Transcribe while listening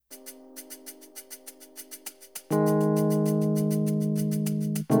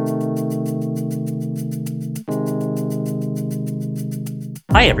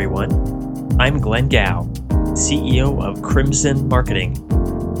Hi, everyone. I'm Glenn Gow, CEO of Crimson Marketing.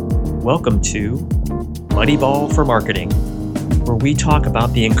 Welcome to Moneyball for Marketing, where we talk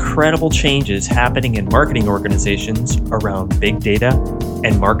about the incredible changes happening in marketing organizations around big data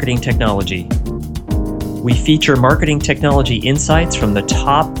and marketing technology. We feature marketing technology insights from the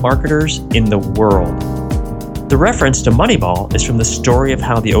top marketers in the world. The reference to Moneyball is from the story of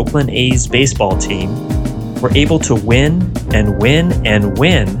how the Oakland A's baseball team were able to win and win and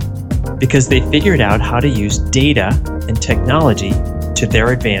win because they figured out how to use data and technology to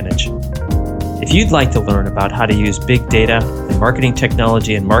their advantage. If you'd like to learn about how to use big data and marketing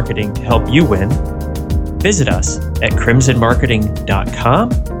technology and marketing to help you win, visit us at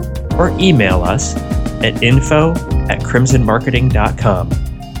crimsonmarketing.com or email us at info@crimsonmarketing.com.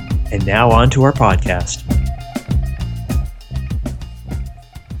 And now on to our podcast.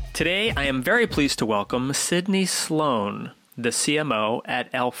 Today, I am very pleased to welcome Sydney Sloan, the CMO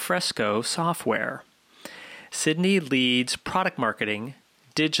at Alfresco Software. Sydney leads product marketing,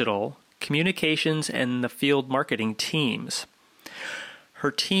 digital, communications, and the field marketing teams. Her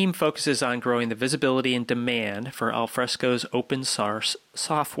team focuses on growing the visibility and demand for Alfresco's open source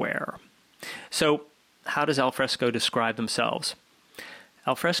software. So, how does Alfresco describe themselves?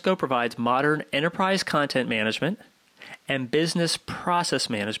 Alfresco provides modern enterprise content management and business process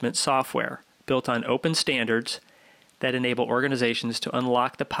management software built on open standards that enable organizations to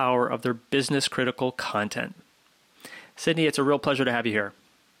unlock the power of their business-critical content. Sydney, it's a real pleasure to have you here.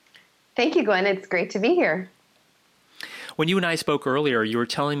 Thank you, Glenn. It's great to be here. When you and I spoke earlier, you were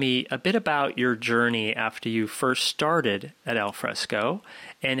telling me a bit about your journey after you first started at Alfresco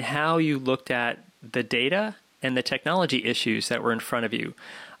and how you looked at the data and the technology issues that were in front of you.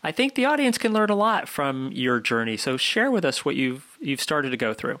 I think the audience can learn a lot from your journey. So share with us what you've started to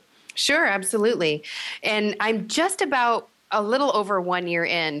go through. Sure, absolutely. And I'm just about a little over 1 year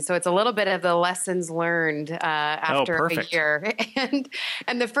in, so it's a little bit of the lessons learned after a year.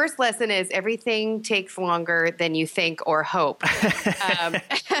 And the first lesson is everything takes longer than you think or hope.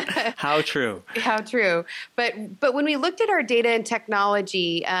 How true? How true. But when we looked at our data and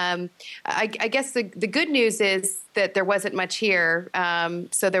technology, I guess the good news is that there wasn't much here.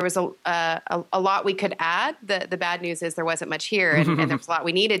 So there was a lot we could add. The bad news is there wasn't much here, and there was a lot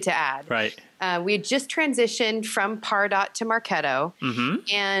we needed to add. Right. We had just transitioned from Pardot to Marketo,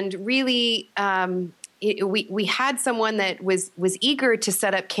 and really we had someone that was eager to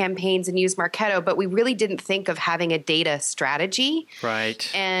set up campaigns and use Marketo, but we really didn't think of having a data strategy.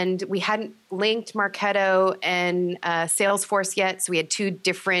 Right. And we hadn't linked Marketo and Salesforce yet, so we had two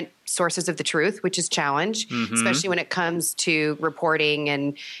different sources of the truth, which is a challenge, especially when it comes to reporting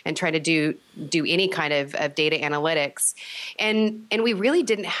and trying to do any kind of data analytics. And we really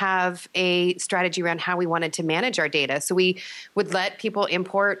didn't have a strategy around how we wanted to manage our data. So we would let people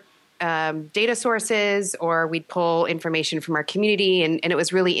import data sources, or we'd pull information from our community, and it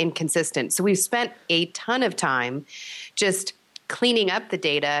was really inconsistent. So we've spent a ton of time just cleaning up the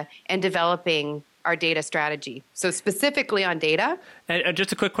data and developing our data strategy. So specifically on data. And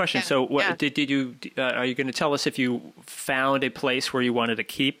just a quick question. Did you are you going to tell us if you found a place where you wanted to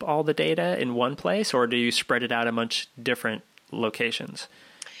keep all the data in one place, or do you spread it out amongst different locations?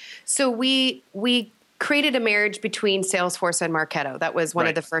 So we created a marriage between Salesforce and Marketo. That was one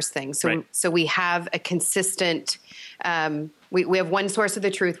of the first things. So we have a consistent, we have one source of the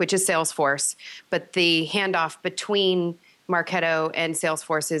truth, which is Salesforce, but the handoff between Marketo and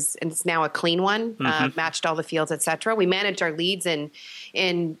Salesforce it's now a clean one, matched all the fields, et cetera. We manage our leads in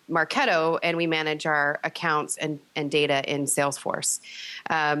Marketo, and we manage our accounts and data in Salesforce.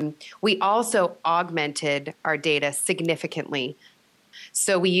 We also augmented our data significantly.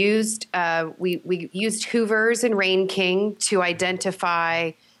 So we used Hoovers and RainKing to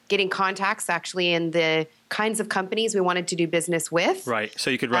identify getting contacts actually in the kinds of companies we wanted to do business with. Right. So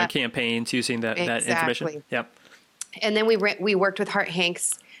you could run campaigns using that information. Yep. And then we worked with Hart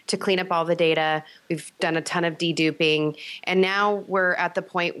Hanks to clean up all the data. We've done a ton of deduping, and now we're at the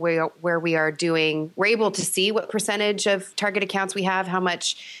point where we're able to see what percentage of target accounts we have, how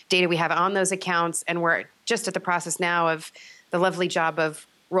much data we have on those accounts, and we're just at the process now of the lovely job of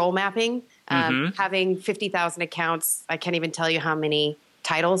role mapping. Having 50,000 accounts, I can't even tell you how many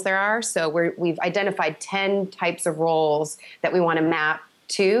titles there are. So we've identified 10 types of roles that we want to map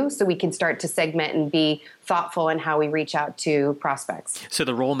to, so we can start to segment and be thoughtful in how we reach out to prospects. So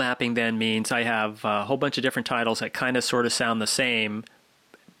the role mapping then means I have a whole bunch of different titles that kind of sort of sound the same,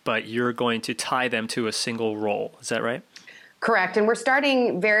 but you're going to tie them to a single role. Is that right? Correct. And we're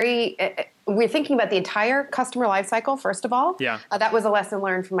starting we're thinking about the entire customer lifecycle, first of all. Yeah. That was a lesson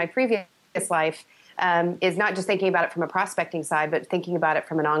learned from my previous life. is not just thinking about it from a prospecting side, but thinking about it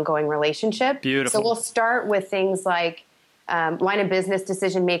from an ongoing relationship. Beautiful. So we'll start with things like line of business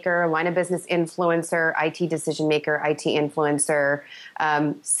decision maker, line of business influencer, IT decision maker, IT influencer,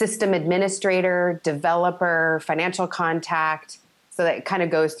 system administrator, developer, financial contact. So that kind of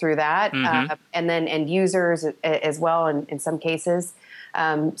goes through that. And then end users as well in some cases.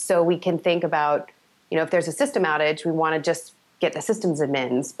 So we can think about, if there's a system outage, we want to just get the systems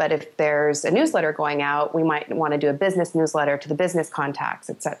admins. But if there's a newsletter going out, we might want to do a business newsletter to the business contacts,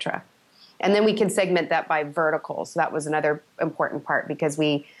 et cetera. And then we can segment that by verticals. So that was another important part because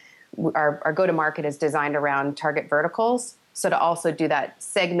our go-to-market is designed around target verticals. So to also do that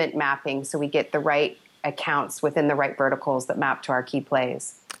segment mapping so we get the right accounts within the right verticals that map to our key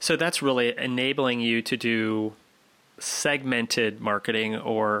plays. So that's really enabling you to do segmented marketing,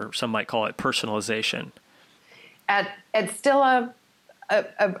 or some might call it personalization. At still a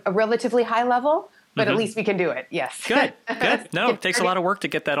relatively high level, but at least we can do it. Yes. Good. No, it takes a lot of work to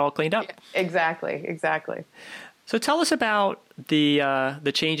get that all cleaned up. Exactly. So tell us about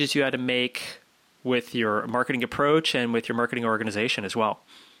the changes you had to make with your marketing approach and with your marketing organization as well.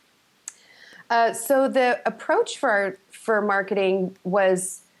 So the approach for marketing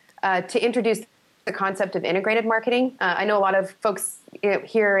was to introduce the concept of integrated marketing. I know a lot of folks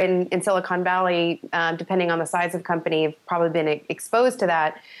here in Silicon Valley, depending on the size of the company, have probably been exposed to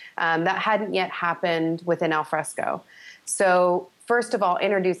that. That hadn't yet happened within Alfresco. So first of all,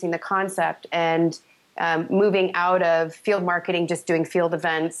 introducing the concept and moving out of field marketing, just doing field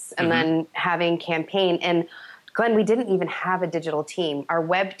events, and then having campaign. And Glenn, we didn't even have a digital team. Our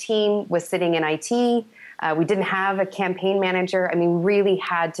web team was sitting in IT. We didn't have a campaign manager. I mean, really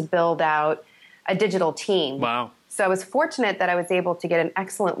had to build out a digital team. Wow. So I was fortunate that I was able to get an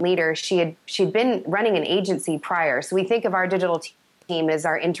excellent leader. She'd been running an agency prior. So we think of our digital team as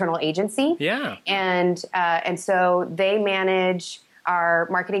our internal agency. Yeah. And so they manage our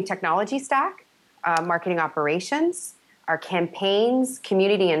marketing technology stack, marketing operations, our campaigns,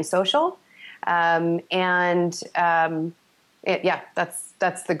 community and social. That's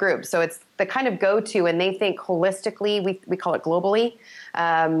the group. So it's the kind of go-to, and they think holistically, we call it globally,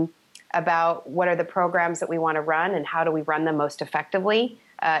 about what are the programs that we want to run and how do we run them most effectively.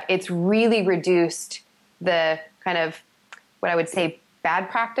 It's really reduced the kind of what I would say bad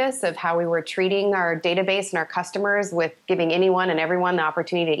practice of how we were treating our database and our customers with giving anyone and everyone the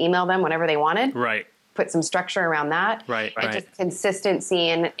opportunity to email them whenever they wanted. Right. Put some structure around that. Right. And just consistency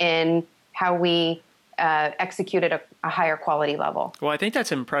in how we executed a higher quality level. Well, I think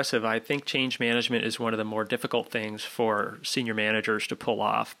that's impressive. I think change management is one of the more difficult things for senior managers to pull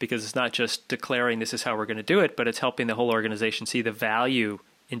off, because it's not just declaring this is how we're going to do it, but it's helping the whole organization see the value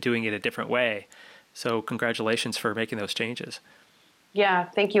in doing it a different way. So congratulations for making those changes. Yeah,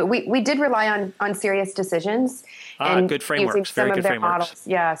 thank you. We did rely on Sirius Decisions and good frameworks, using some very of good their frameworks. models.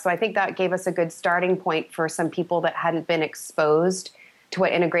 Yeah, so I think that gave us a good starting point for some people that hadn't been exposed to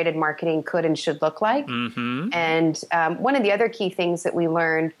what integrated marketing could and should look like. And one of the other key things that we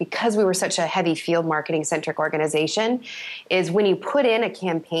learned, because we were such a heavy field marketing centric organization, is when you put in a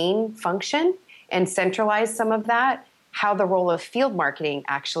campaign function and centralize some of that, how the role of field marketing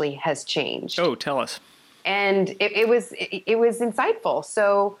actually has changed. Oh, tell us. And it was insightful.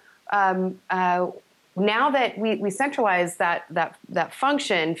 So now that we centralize that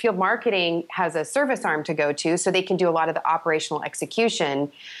function, field marketing has a service arm to go to, so they can do a lot of the operational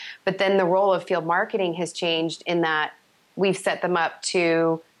execution. But then the role of field marketing has changed in that we've set them up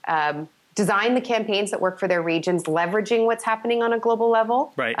to design the campaigns that work for their regions, leveraging what's happening on a global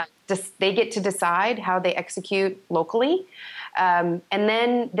level. Right. They get to decide how they execute locally. And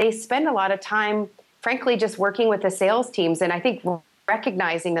then they spend a lot of time, frankly, just working with the sales teams. And I think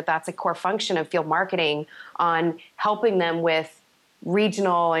recognizing that that's a core function of field marketing on helping them with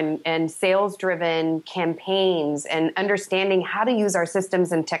regional and sales-driven campaigns and understanding how to use our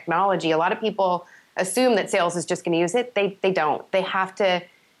systems and technology. A lot of people assume that sales is just going to use it. They don't. They have to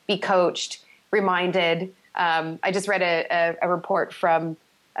be coached, reminded. I just read a report from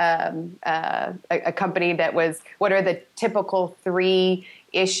a company that was, what are the typical 3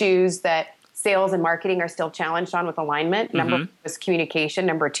 issues that sales and marketing are still challenged on with alignment? Number 1 was communication.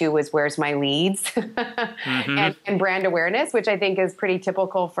 Number 2 was where's my leads? and brand awareness, which I think is pretty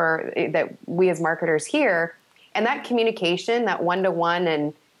typical for that we as marketers hear. And that communication, that one-to-one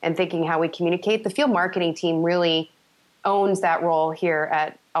and thinking how we communicate, the field marketing team really owns that role here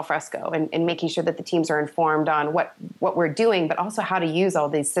at Alfresco and making sure that the teams are informed on what we're doing, but also how to use all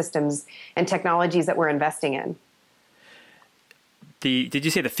these systems and technologies that we're investing in. Did you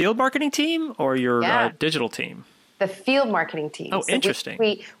say the field marketing team or your digital team? the field marketing teams. Oh,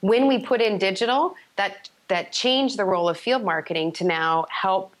 interesting. When we put in digital, that changed the role of field marketing to now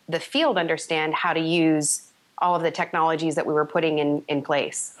help the field understand how to use all of the technologies that we were putting in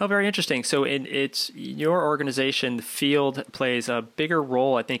place. Oh, very interesting. So it's your organization, the field plays a bigger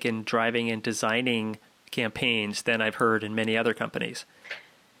role, I think, in driving and designing campaigns than I've heard in many other companies.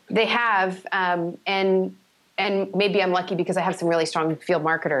 They have, and maybe I'm lucky because I have some really strong field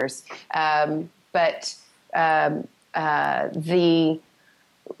marketers. But the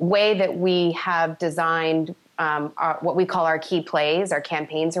way that we have designed what we call our key plays, our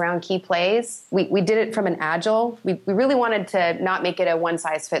campaigns around key plays, we did it from an agile. We really wanted to not make it a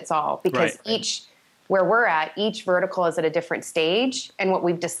one-size-fits-all because where we're at, each vertical is at a different stage. And what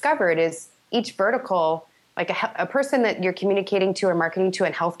we've discovered is each vertical, like a person that you're communicating to or marketing to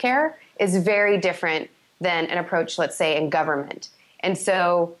in healthcare is very different than an approach, let's say, in government. And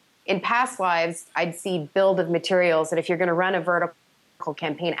so in past lives, I'd see build of materials that if you're going to run a vertical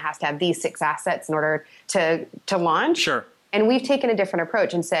campaign, it has to have these 6 assets in order to launch. Sure. And we've taken a different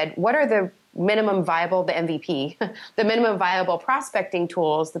approach and said, what are the minimum viable, the MVP, the minimum viable prospecting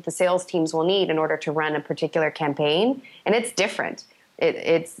tools that the sales teams will need in order to run a particular campaign? And it's different.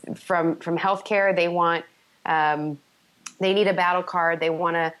 It's from healthcare, they want, they need a battle card, they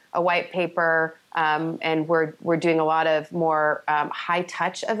want a white paper, and we're doing a lot of more high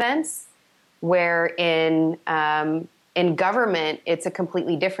touch events, where in government, it's a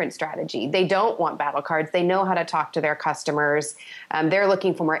completely different strategy. They don't want battle cards. They know how to talk to their customers. They're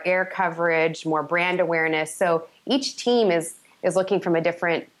looking for more air coverage, more brand awareness. So each team is looking from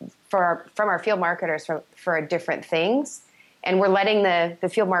our field marketers for different things. And we're letting the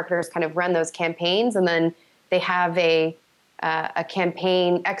field marketers kind of run those campaigns, and then they have a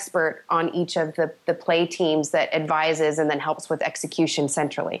campaign expert on each of the play teams that advises and then helps with execution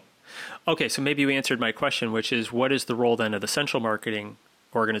centrally. Okay, so maybe you answered my question, which is what is the role then of the central marketing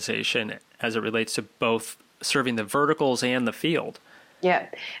organization as it relates to both serving the verticals and the field? Yeah,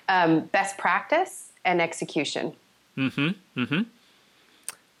 best practice and execution.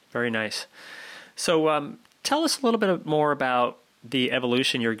 Very nice. So tell us a little bit more about the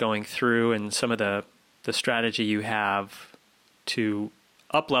evolution you're going through and some of the strategy you have to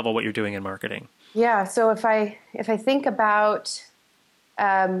up-level what you're doing in marketing. Yeah, so if I think about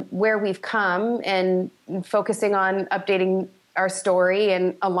where we've come and focusing on updating our story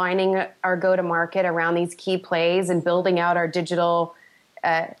and aligning our go-to-market around these key plays and building out our digital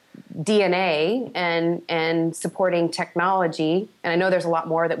DNA and supporting technology, and I know there's a lot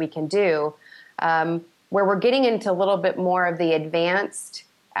more that we can do, where we're getting into a little bit more of the advanced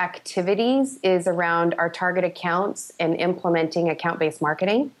activities is around our target accounts and implementing account-based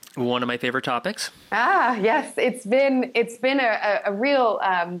marketing. One of my favorite topics. Yes, it's been a real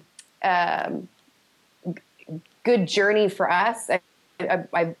good journey for us.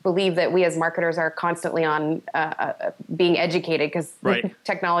 I believe that we as marketers are constantly on being educated because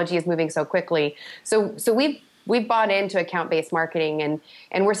technology is moving so quickly. So we've bought into account-based marketing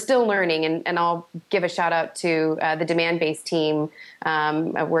and we're still learning. And I'll give a shout out to the demand-based team.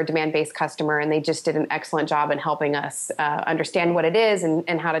 We're a demand-based customer, and they just did an excellent job in helping us understand what it is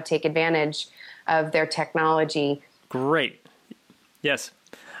and how to take advantage of their technology. Great. Yes.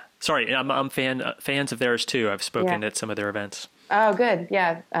 Sorry, I'm fans of theirs too. I've spoken at some of their events. Oh, good.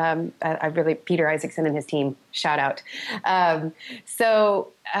 Yeah. I really, Peter Isaacson and his team, shout out. So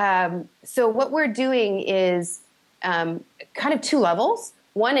what we're doing is kind of 2 levels.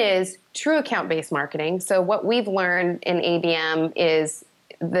 One is true account-based marketing. So what we've learned in ABM is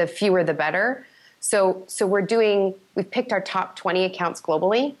the fewer the better. So we've picked our top 20 accounts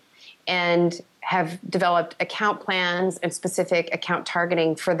globally and have developed account plans and specific account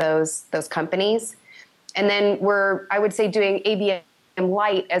targeting for those companies. And then we're, I would say, doing ABM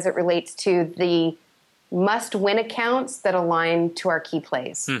light as it relates to the must-win accounts that align to our key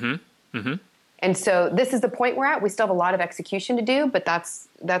plays. And so this is the point we're at. We still have a lot of execution to do, but that's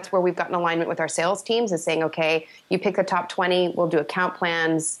where we've gotten alignment with our sales teams, is saying, okay, you pick the top 20, we'll do account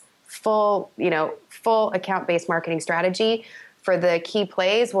plans, full account-based marketing strategy. For the key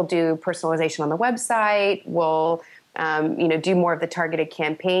plays, we'll do personalization on the website. We'll do more of the targeted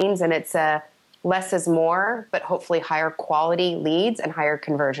campaigns, and it's less is more, but hopefully higher quality leads and higher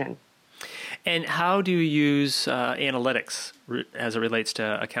conversion. And how do you use analytics as it relates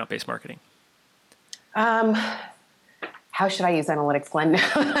to account-based marketing? How should I use analytics, Glenn?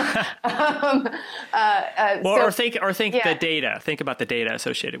 Think the data. Think about the data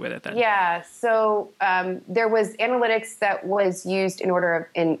associated with it then. Yeah. So there was analytics that was used in order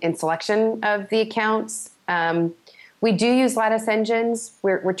in selection of the accounts. We do use Lattice engines.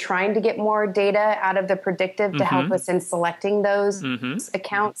 We're trying to get more data out of the predictive to help us in selecting those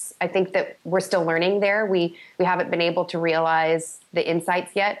accounts. I think that we're still learning there. We haven't been able to realize the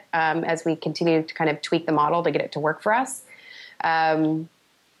insights yet as we continue to kind of tweak the model to get it to work for us.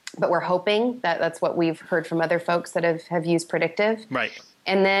 But we're hoping that's what we've heard from other folks that have used predictive. Right.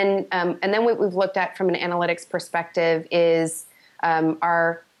 And then what we've looked at from an analytics perspective is in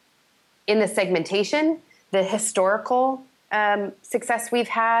the segmentation, the historical success we've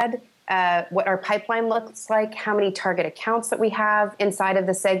had, what our pipeline looks like, how many target accounts that we have inside of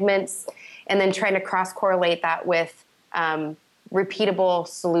the segments, and then trying to cross-correlate that with repeatable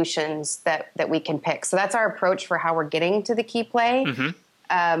solutions that we can pick. So that's our approach for how we're getting to the key play.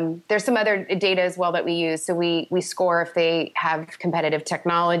 There's some other data as well that we use. So we score if they have competitive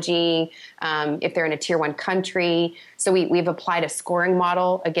technology, if they're in a tier 1 country. So we've applied a scoring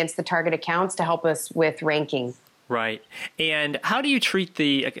model against the target accounts to help us with ranking. Right. And how do you treat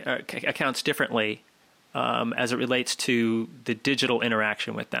the accounts differently as it relates to the digital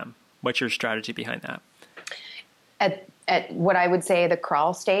interaction with them? What's your strategy behind that? At what I would say the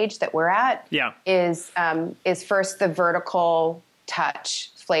crawl stage that we're at is first the vertical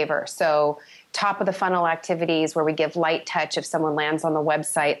touch flavor. So top of the funnel activities where we give light touch. If someone lands on the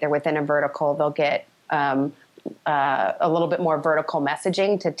website, they're within a vertical, they'll get a little bit more vertical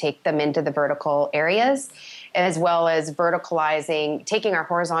messaging to take them into the vertical areas, as well as verticalizing, taking our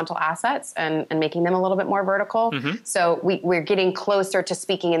horizontal assets and making them a little bit more vertical. So we're getting closer to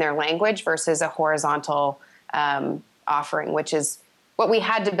speaking in their language versus a horizontal offering, which is what we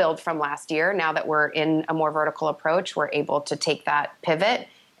had to build from last year. Now that we're in a more vertical approach, we're able to take that pivot.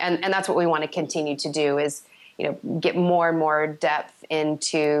 And that's what we want to continue to do is, get more and more depth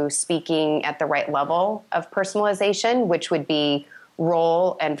into speaking at the right level of personalization, which would be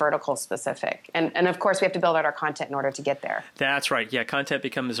role and vertical specific. And of course, we have to build out our content in order to get there. That's right. Yeah, content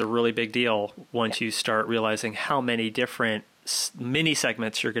becomes a really big deal once you start realizing how many different mini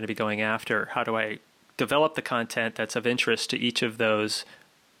segments you're going to be going after. How do I develop the content that's of interest to each of those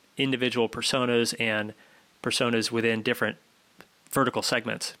individual personas and personas within different vertical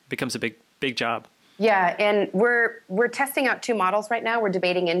segments? Becomes a big job. Yeah, and we're testing out 2 models right now. We're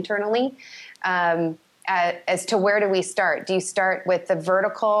debating internally as to where do we start. Do you start with the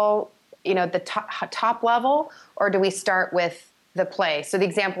vertical, the top level, or do we start with the play? So the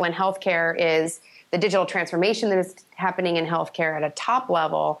example in healthcare is the digital transformation that is happening in healthcare at a top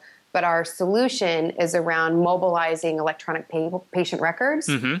level, but our solution is around mobilizing electronic patient records.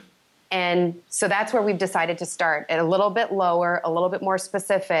 And so that's where we've decided to start at a little bit lower, a little bit more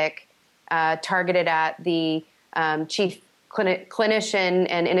specific, targeted at the chief clinician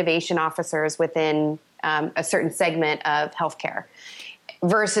and innovation officers within a certain segment of healthcare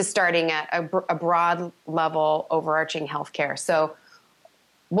versus starting at a broad level overarching healthcare. So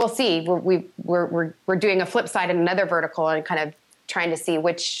we'll see. We're doing a flip side in another vertical and kind of trying to see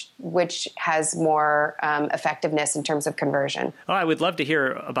which has more effectiveness in terms of conversion. Oh, I would love to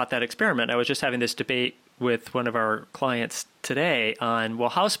hear about that experiment. I was just having this debate with one of our clients today on, well,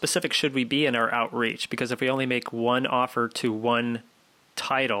 how specific should we be in our outreach? Because if we only make one offer to one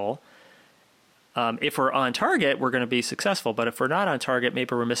title, if we're on target, we're going to be successful. But if we're not on target,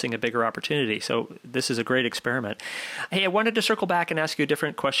 maybe we're missing a bigger opportunity. So this is a great experiment. Hey, I wanted to circle back and ask you a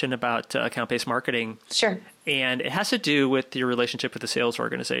different question about account-based marketing. Sure. And it has to do with your relationship with the sales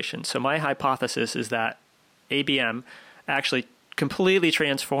organization. So my hypothesis is that ABM actually completely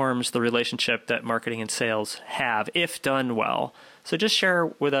transforms the relationship that marketing and sales have, if done well. So just share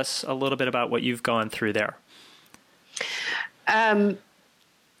with us a little bit about what you've gone through there.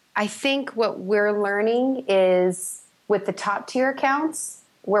 I think what we're learning is with the top tier accounts,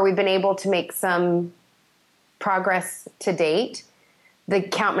 where we've been able to make some progress to date, the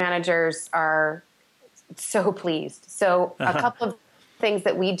account managers are so pleased. So a couple of things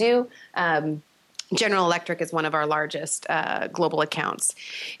that we do, General Electric is one of our largest global accounts.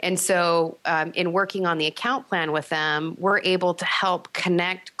 And so in working on the account plan with them, we're able to help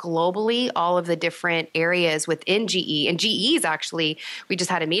connect globally all of the different areas within GE. And GE is actually, we just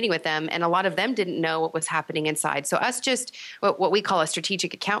had a meeting with them, and a lot of them didn't know what was happening inside. So us just, what we call a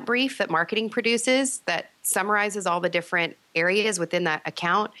strategic account brief that marketing produces that summarizes all the different areas within that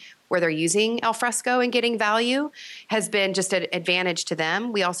account where they're using Alfresco and getting value has been just an advantage to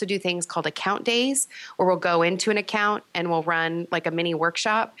them. We also do things called account days where we'll go into an account and we'll run like a mini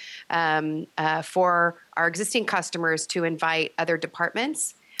workshop for our existing customers to invite other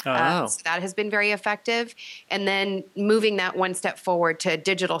departments. So that has been very effective. And then moving that one step forward to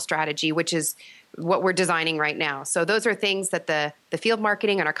digital strategy, which is what we're designing right now. So those are things that the field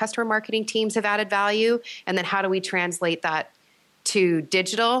marketing and our customer marketing teams have added value. And then how do we translate that to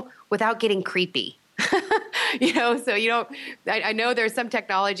digital without getting creepy? So you don't, I know there's some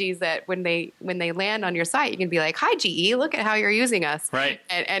technologies that when they land on your site, you can be like, hi, GE, look at how you're using us. Right.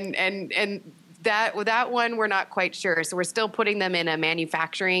 And that one, we're not quite sure. So we're still putting them in a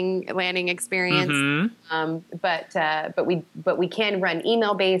manufacturing landing experience. Mm-hmm. But we can run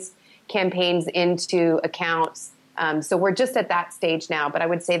email-based campaigns into accounts. So we're just at that stage now. But I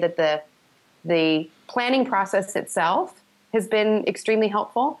would say that the planning process itself has been extremely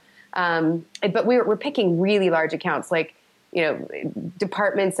helpful. But we're picking really large accounts, like,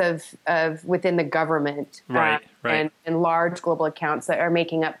 departments of within the government, right. And large global accounts that are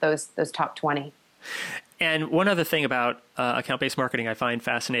making up those top 20. And one other thing about account-based marketing I find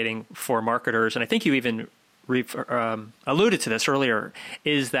fascinating for marketers, and I think you even alluded to this earlier,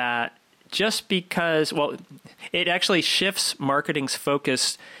 is that just because, it actually shifts marketing's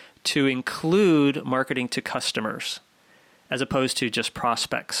focus to include marketing to customers as opposed to just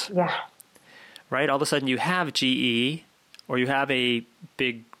prospects. Yeah. Right? All of a sudden you have GE or you have a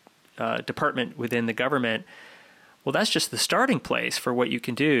big department within the government. Well, that's just the starting place for what you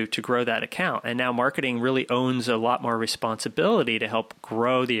can do to grow that account. And now marketing really owns a lot more responsibility to help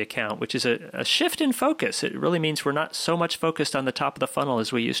grow the account, which is a shift in focus. It really means we're not so much focused on the top of the funnel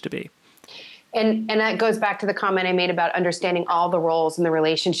as we used to be. And that goes back to the comment I made about understanding all the roles and the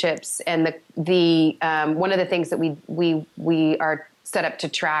relationships. And the one of the things that we are set up to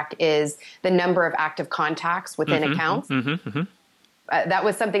track is the number of active contacts within accounts. That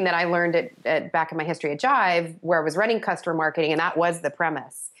was something that I learned at back in my history at Jive, where I was running customer marketing, and that was the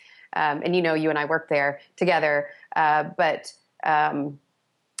premise. And you and I worked there together, but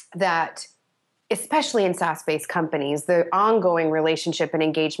that, especially in SaaS-based companies, the ongoing relationship and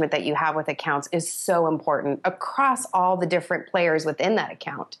engagement that you have with accounts is so important across all the different players within that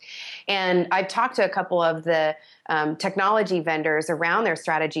account. And I've talked to a couple of the technology vendors around their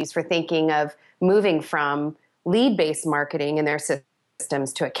strategies for thinking of moving from lead-based marketing in their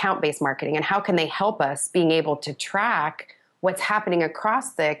systems to account-based marketing, and how can they help us being able to track what's happening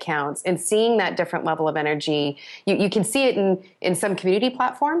across the accounts and seeing that different level of energy. You can see it in some community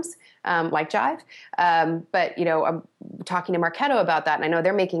platforms like Jive, but I'm talking to Marketo about that, and I know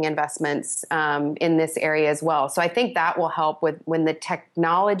they're making investments in this area as well. So I think that will help with when the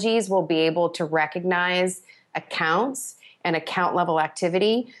technologies will be able to recognize accounts and account level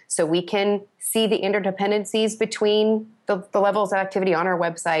activity, so we can see the interdependencies between the levels of activity on our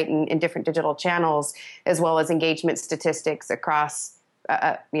website and in different digital channels, as well as engagement statistics across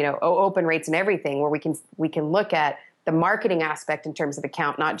open rates and everything, where we can look at the marketing aspect in terms of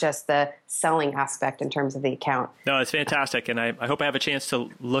account, not just the selling aspect in terms of the account. No, it's fantastic, and I hope I have a chance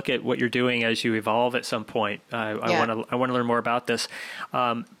to look at what you're doing as you evolve at some point. I want to learn more about this,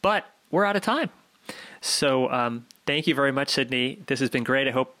 but we're out of time. So thank you very much, Sydney. This has been great.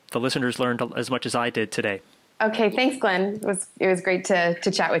 I hope the listeners learned as much as I did today. Okay, thanks, Glenn. It was great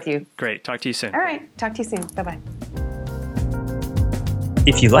to chat with you. Great. Talk to you soon. All right. Talk to you soon. Bye-bye.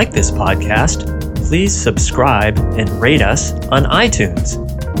 If you like this podcast, please subscribe and rate us on iTunes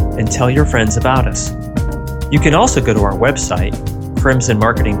and tell your friends about us. You can also go to our website,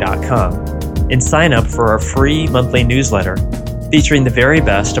 crimsonmarketing.com, and sign up for our free monthly newsletter featuring the very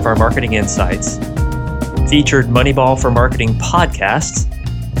best of our marketing insights, featured Moneyball for Marketing podcasts,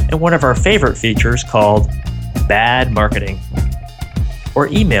 and one of our favorite features called Bad Marketing. Or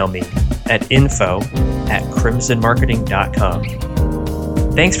email me at info@crimsonmarketing.com.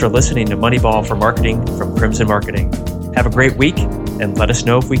 Thanks for listening to Moneyball for Marketing from Crimson Marketing. Have a great week, and let us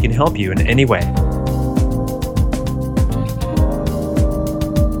know if we can help you in any way.